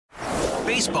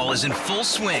Baseball is in full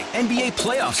swing. NBA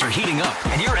playoffs are heating up,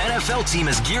 and your NFL team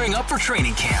is gearing up for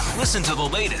training camp. Listen to the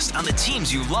latest on the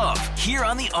teams you love here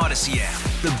on the Odyssey app.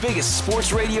 The biggest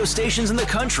sports radio stations in the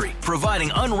country,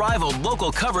 providing unrivaled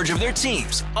local coverage of their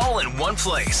teams, all in one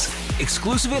place.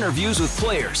 Exclusive interviews with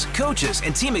players, coaches,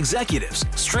 and team executives,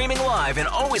 streaming live and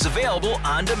always available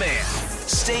on demand.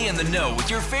 Stay in the know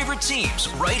with your favorite teams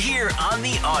right here on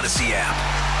the Odyssey app.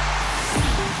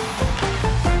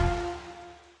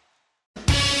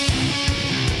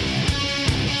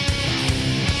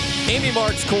 Amy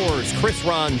Marxkors, Chris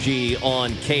Rongey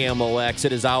on KMOX.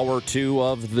 It is hour 2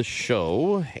 of the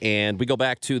show, and we go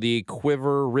back to the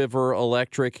Quiver River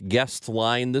Electric guest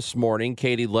line this morning.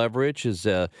 Katie Leverich is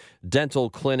a dental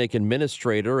clinic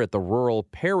administrator at the Rural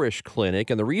Parish Clinic,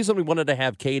 and the reason we wanted to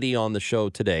have Katie on the show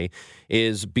today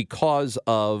is because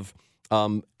of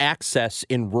access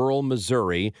in rural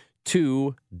Missouri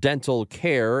to dental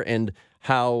care and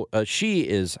how she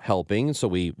is helping. So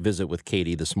we visit with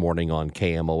Katie this morning on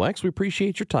KMOX. We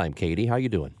appreciate your time, Katie. How you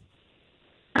doing?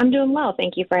 I'm doing well.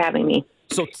 Thank you for having me.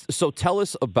 So tell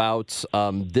us about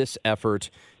this effort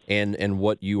and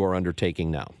what you are undertaking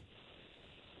now.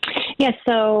 Yes,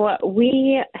 so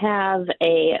we have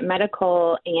a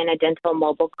medical and a dental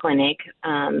mobile clinic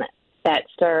that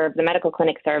the medical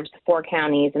clinic serves 4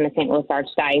 counties in the St. Louis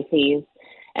Archdiocese,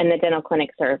 and the dental clinic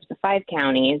serves 5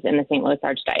 counties in the St. Louis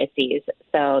Archdiocese.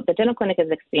 So the dental clinic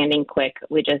is expanding quick.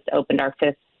 We just opened our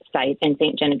 5th site in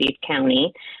St. Genevieve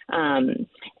County. And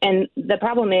the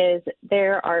problem is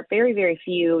there are very, very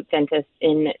few dentists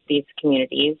in these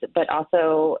communities, but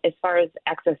also as far as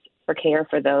access for care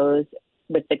for those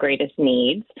with the greatest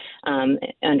needs,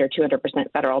 under 200%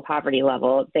 federal poverty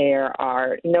level, there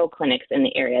are no clinics in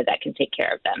the area that can take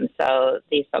care of them. So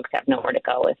these folks have nowhere to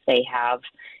go if they have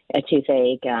a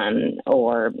toothache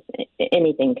or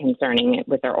anything concerning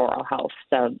with their oral health.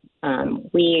 So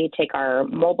we take our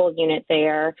mobile unit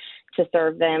there to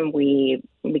serve them. We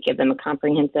give them a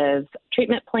comprehensive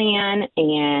treatment plan,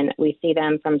 and we see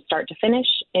them from start to finish,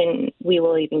 and we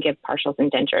will even give partials and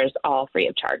dentures all free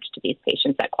of charge to these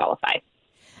patients that qualify.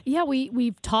 Yeah,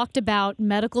 we've talked about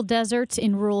medical deserts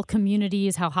in rural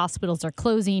communities, how hospitals are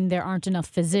closing. There aren't enough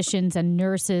physicians and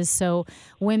nurses. So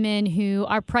women who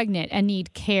are pregnant and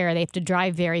need care, they have to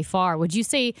drive very far. Would you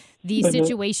say the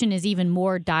situation is even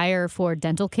more dire for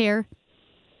dental care?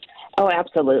 Oh,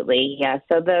 absolutely. Yeah.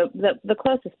 So the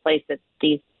closest place that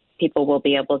these people will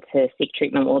be able to seek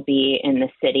treatment will be in the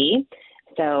city.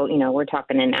 So, we're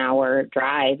talking an hour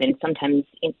drive, and sometimes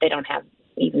they don't have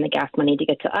even the gas money to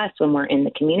get to us when we're in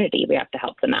the community. We have to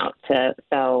help them out.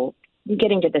 So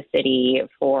getting to the city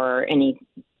for any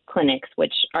clinics,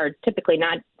 which are typically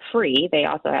not free, they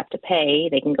also have to pay.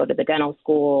 They can go to the dental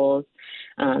schools,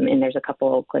 and there's a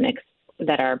couple of clinics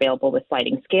that are available with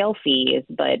sliding scale fees.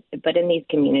 But in these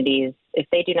communities, if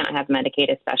they do not have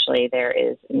Medicaid especially, there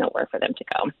is nowhere for them to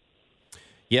go.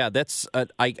 Yeah, that's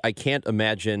I can't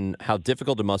imagine how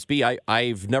difficult it must be.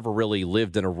 I've never really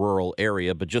lived in a rural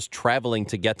area, but just traveling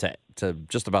to get to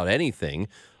just about anything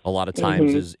a lot of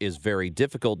times is very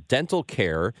difficult. Dental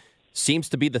care seems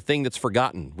to be the thing that's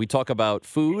forgotten. We talk about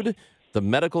food, the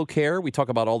medical care, we talk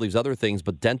about all these other things,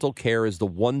 but dental care is the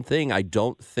one thing I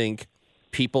don't think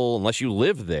people, unless you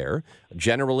live there,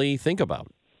 generally think about.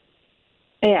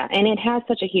 Yeah, and it has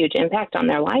such a huge impact on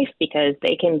their life because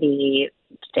they can be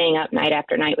staying up night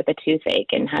after night with a toothache,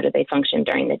 and how do they function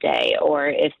during the day? Or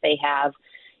if they have,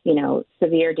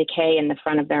 severe decay in the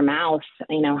front of their mouth,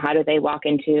 how do they walk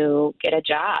get a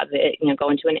job, go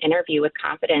into an interview with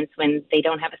confidence when they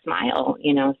don't have a smile,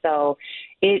 So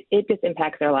it just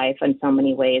impacts their life in so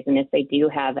many ways. And if they do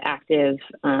have active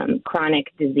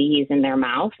chronic disease in their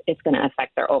mouth, it's going to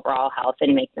affect their overall health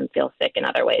and make them feel sick in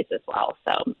other ways as well.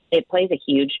 So it plays a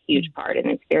huge, huge part, and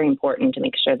it's very important to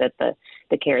make sure that the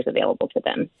care is available to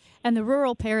them. And the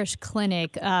Rural Parish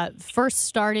Clinic first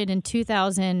started in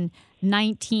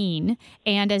 2019,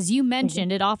 and as you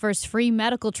mentioned, it offers free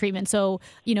medical treatment. So,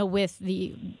 with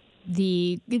the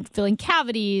filling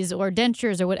cavities or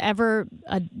dentures or whatever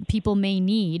people may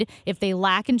need, if they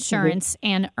lack insurance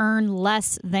and earn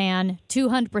less than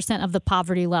 200% of the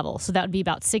poverty level, so that would be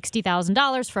about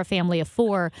 $60,000 for a family of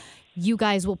 4, you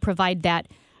guys will provide that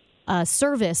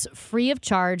service free of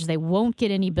charge. They won't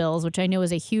get any bills, which I know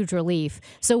is a huge relief.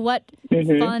 So what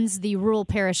funds the Rural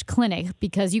Parish Clinic?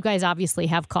 Because you guys obviously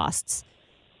have costs.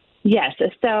 Yes.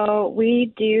 So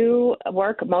we do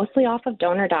work mostly off of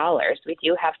donor dollars. We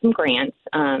do have some grants.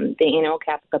 The annual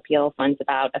Catholic Appeal funds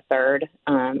about a third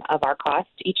of our cost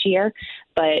each year.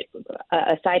 But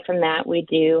aside from that, we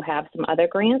do have some other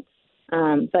grants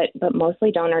but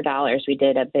mostly donor dollars. We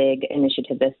did a big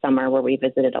initiative this summer where we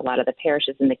visited a lot of the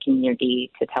parishes in the community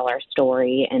to tell our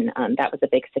story, and that was a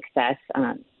big success.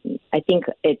 I think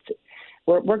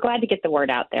we're glad to get the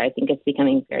word out there. I think it's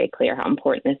becoming very clear how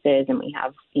important this is, and we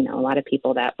have a lot of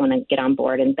people that want to get on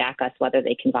board and back us, whether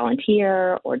they can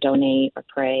volunteer or donate or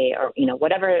pray or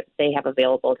whatever they have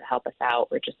available to help us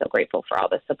out. We're just so grateful for all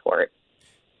the support.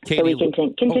 Katie, so we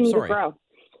can continue to grow.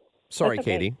 Sorry,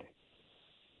 okay. Katie.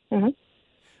 Mm-hmm.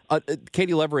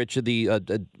 Katie Leverich, the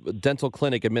dental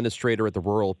clinic administrator at the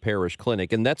Rural Parish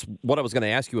Clinic, and that's what I was going to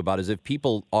ask you about, is if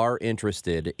people are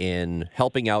interested in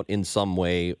helping out in some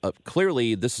way.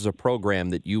 Clearly, this is a program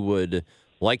that you would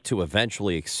like to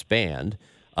eventually expand.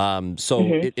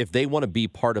 If they want to be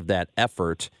part of that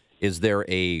effort, is there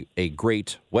a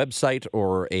great website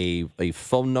or a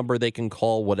phone number they can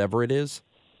call, whatever it is?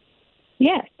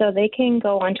 Yeah, so they can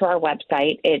go onto our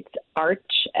website. It's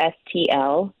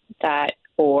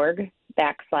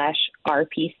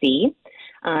archstl.org/RPC.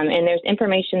 And there's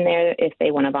information there if they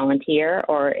want to volunteer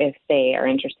or if they are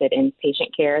interested in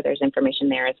patient care. There's information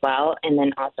there as well. And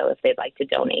then also if they'd like to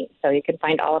donate. So you can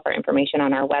find all of our information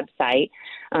on our website.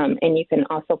 And you can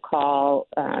also call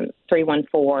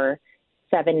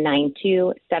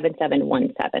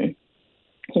 314-792-7717.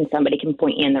 And somebody can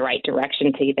point you in the right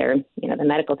direction to either, the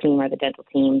medical team or the dental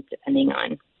team, depending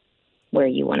on where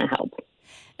you want to help.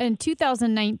 And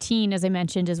 2019, as I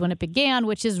mentioned, is when it began,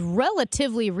 which is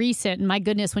relatively recent. And my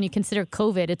goodness, when you consider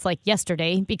COVID, it's like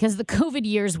yesterday because the COVID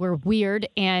years were weird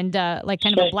and like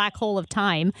kind of a black hole of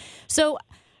time. So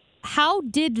how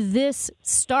did this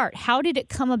start? How did it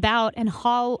come about? And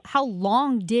how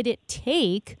long did it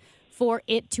take for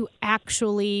it to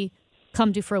actually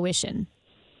come to fruition?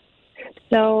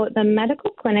 So the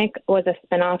medical clinic was a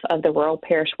spinoff of the Rural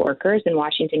Parish Workers in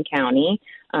Washington County,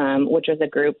 which was a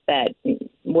group that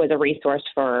was a resource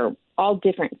for all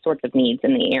different sorts of needs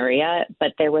in the area,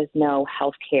 but there was no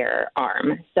healthcare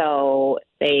arm. So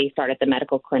they started the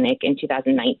medical clinic in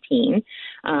 2019,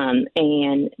 and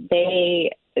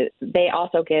they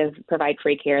also provide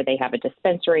free care. They have a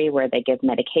dispensary where they give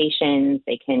medications.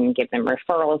 They can give them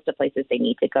referrals to places they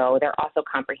need to go. They're also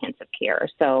comprehensive care.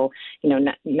 So,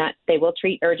 not they will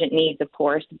treat urgent needs, of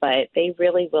course, but they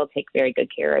really will take very good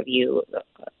care of you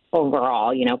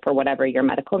overall, for whatever your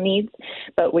medical needs.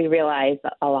 But we realized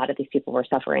a lot of these people were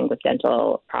suffering with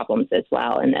dental problems as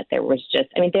well, and that there was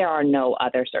there are no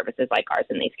other services like ours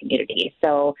in these communities.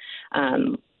 So,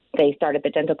 they started the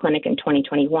dental clinic in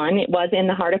 2021. It was in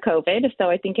the heart of COVID, so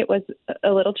I think it was a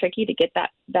little tricky to get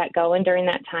that going during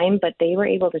that time, but they were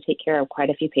able to take care of quite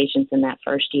a few patients in that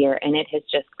first year, and it has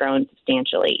just grown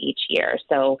substantially each year.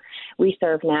 So we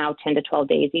serve now 10 to 12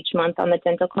 days each month on the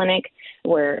dental clinic,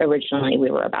 where originally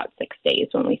we were about 6 days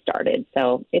when we started.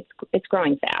 So it's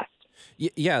growing fast.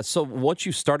 Yeah, so once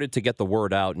you started to get the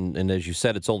word out, and as you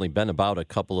said, it's only been about a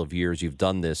couple of years you've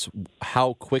done this,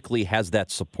 how quickly has that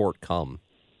support come?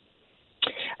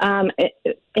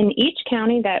 In each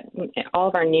county, all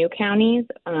of our new counties,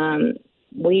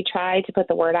 we try to put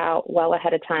the word out well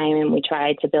ahead of time, and we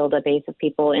try to build a base of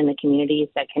people in the communities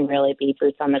that can really be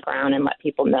boots on the ground and let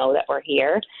people know that we're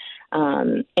here.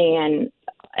 And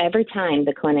every time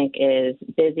the clinic is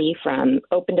busy from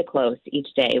open to close each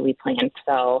day we plan.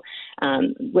 So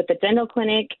with the dental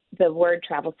clinic, the word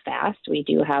travels fast. We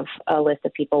do have a list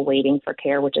of people waiting for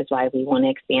care, which is why we want to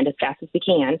expand as fast as we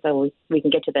can so we can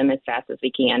get to them as fast as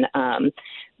we can.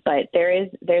 But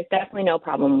there's definitely no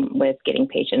problem with getting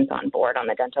patients on board on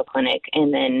the dental clinic.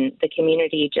 And then the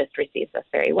community just receives us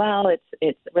very well.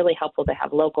 It's really helpful to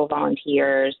have local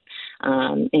volunteers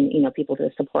and people to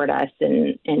support us.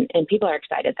 And people are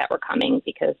excited that we're coming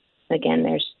because, again,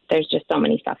 there's just so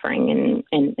many suffering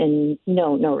and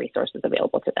no resources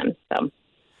available to them. So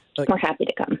we're happy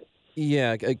to come.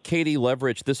 Yeah, Katie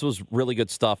Leverich, this was really good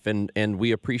stuff, and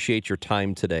we appreciate your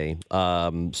time today.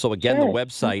 So again, Sure, the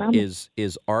website is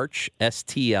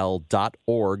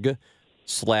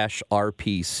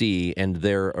archstl.org/RPC, and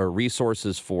there are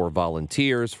resources for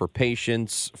volunteers, for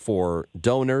patients, for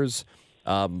donors.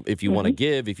 If you want to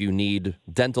give, if you need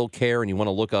dental care and you want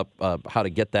to look up how to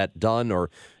get that done or,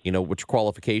 which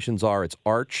qualifications are, it's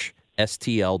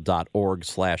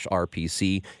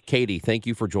archstl.org/RPC. Katie, thank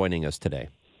you for joining us today.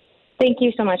 Thank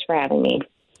you so much for having me.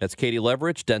 That's Katie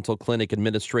Leverich, dental clinic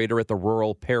administrator at the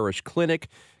Rural Parish Clinic.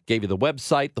 Gave you the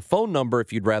website, the phone number.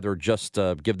 If you'd rather just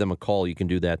give them a call, you can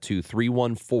do that too.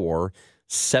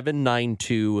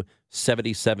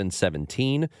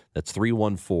 314-792-7717. That's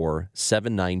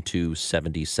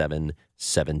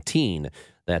 314-792-7717.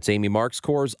 That's Amy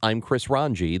Marxkors. I'm Chris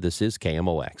Rongey. This is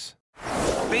KMOX.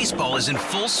 Baseball is in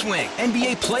full swing.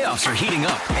 NBA playoffs are heating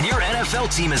up, and your NFL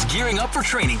team is gearing up for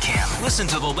training camp. Listen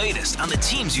to the latest on the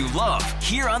teams you love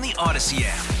here on the Odyssey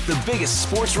app. The biggest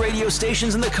sports radio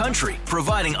stations in the country,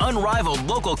 providing unrivaled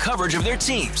local coverage of their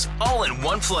teams, all in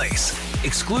one place.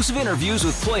 Exclusive interviews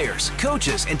with players,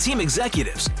 coaches, and team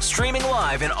executives, streaming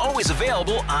live and always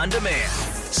available on demand.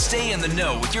 Stay in the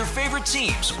know with your favorite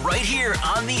teams right here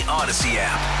on the Odyssey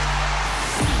app.